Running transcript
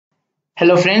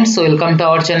Hello friends, so welcome to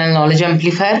our channel Knowledge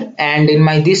Amplifier, and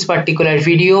in this particular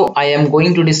video I am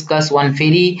going to discuss one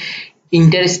very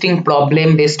interesting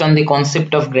problem based on the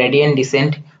concept of gradient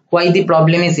descent. Why the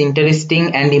problem is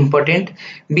interesting and important?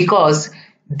 Because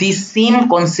the same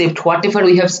concept whatever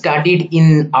we have studied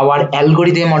in our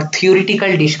algorithm or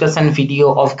theoretical discussion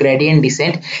video of gradient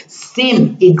descent,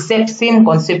 exact same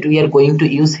concept we are going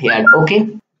to use here.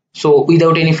 Okay, so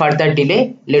without any further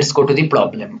delay, let's go to the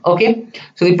problem. Okay,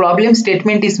 so the problem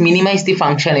statement is minimize the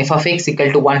function f of x equal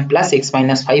to 1 plus x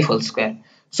minus 5 whole square.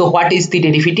 So what is the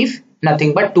derivative?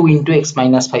 Nothing but 2 into x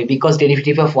minus 5, because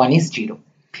derivative of 1 is 0.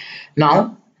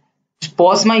 Now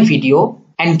pause my video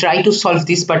and try to solve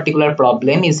this particular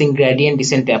problem using gradient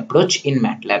descent approach in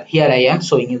MATLAB. Here I am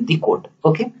showing you the code,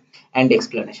 okay, and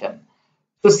explanation.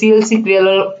 So CLC,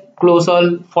 preller, close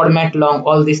all, format long,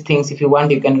 all these things. If you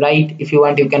want you can write, if you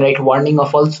want you can write warning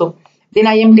of also. Then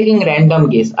I am taking random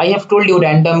guess. I have told you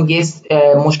random guess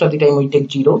most of the time we take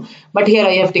 0, but here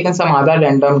I have taken some other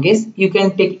random guess. You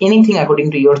can take anything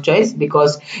according to your choice,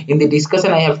 because in the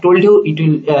discussion I have told you it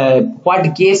will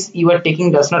what guess you are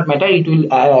taking does not matter. It will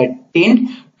tend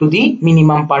to the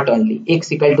minimum part only.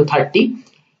 X equal to 30.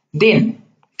 Then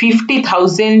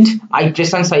 50,000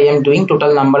 iterations I am doing,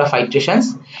 total number of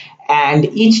iterations, and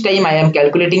each time I am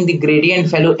calculating the gradient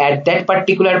value at that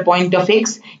particular point of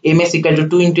x. ms equal to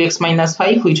 2 into x minus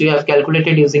 5, which we have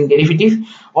calculated using derivative,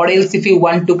 or else if you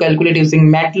want to calculate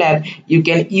using MATLAB, you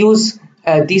can use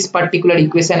this particular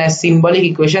equation as symbolic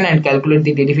equation and calculate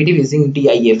the derivative using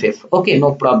DIFF. Okay,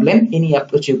 no problem, any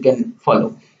approach you can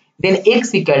follow. Then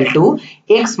x equal to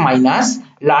x minus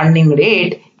learning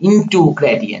rate into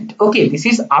gradient. Okay, this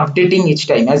is updating each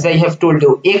time, as I have told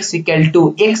you, x equal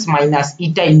to x minus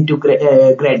eta into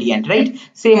gradient, right?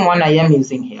 Same one I am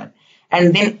using here.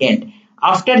 And then end.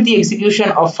 After the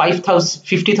execution of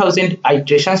 50,000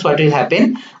 iterations, what will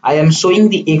happen? I am showing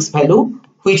the x value,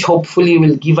 which hopefully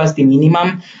will give us the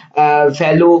minimum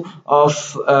value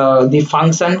of the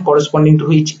function corresponding to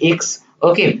which x,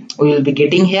 okay, we will be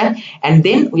getting here, and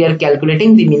then we are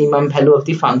calculating the minimum value of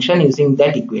the function using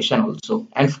that equation also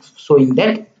and showing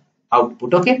that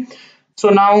output. Okay, so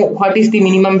now what is the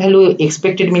minimum value,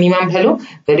 expected minimum value?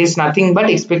 That is nothing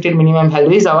but expected minimum value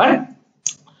is our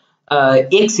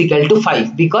x equal to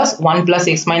 5, because 1 plus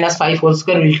x minus 5 whole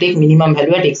square will take minimum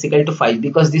value at x equal to 5,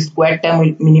 because the square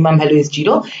term minimum value is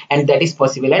 0 and that is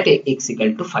possible at x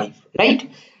equal to 5,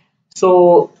 right?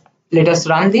 So let us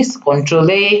run this,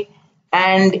 Control A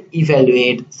and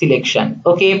evaluate selection.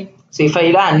 Okay, so if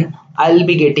I run, I'll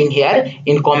be getting here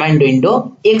in command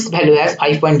window x value as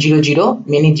 5.00,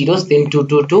 many zeros, then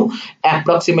 222,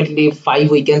 approximately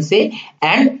 5 we can say,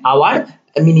 and our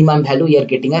minimum value we are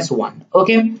getting as 1.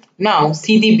 Okay, now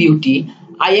see the beauty.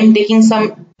 I am taking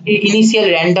some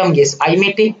initial random guess. I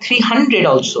may take 300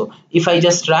 also. If I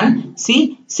just run,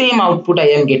 see, same output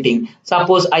I am getting.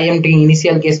 Suppose I am taking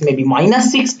initial guess maybe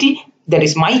minus 60. That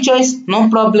is my choice, no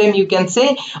problem, you can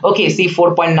say. Okay, see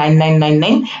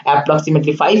 4.9999,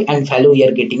 approximately 5, and value we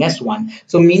are getting as 1.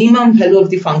 So minimum value of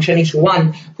the function is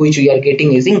 1, which we are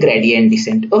getting using gradient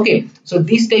descent. Okay, so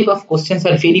these type of questions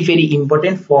are very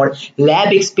important for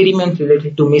lab experiment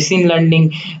related to machine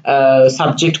learning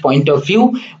subject point of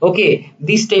view. Okay,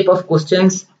 this type of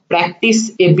questions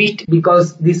practice a bit,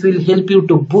 because this will help you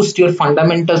to boost your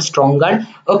fundamentals stronger.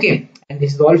 Okay, and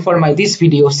this is all for this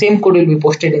video. Same code will be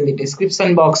posted in the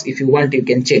description box. If you want, you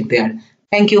can check there.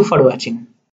 Thank you for watching.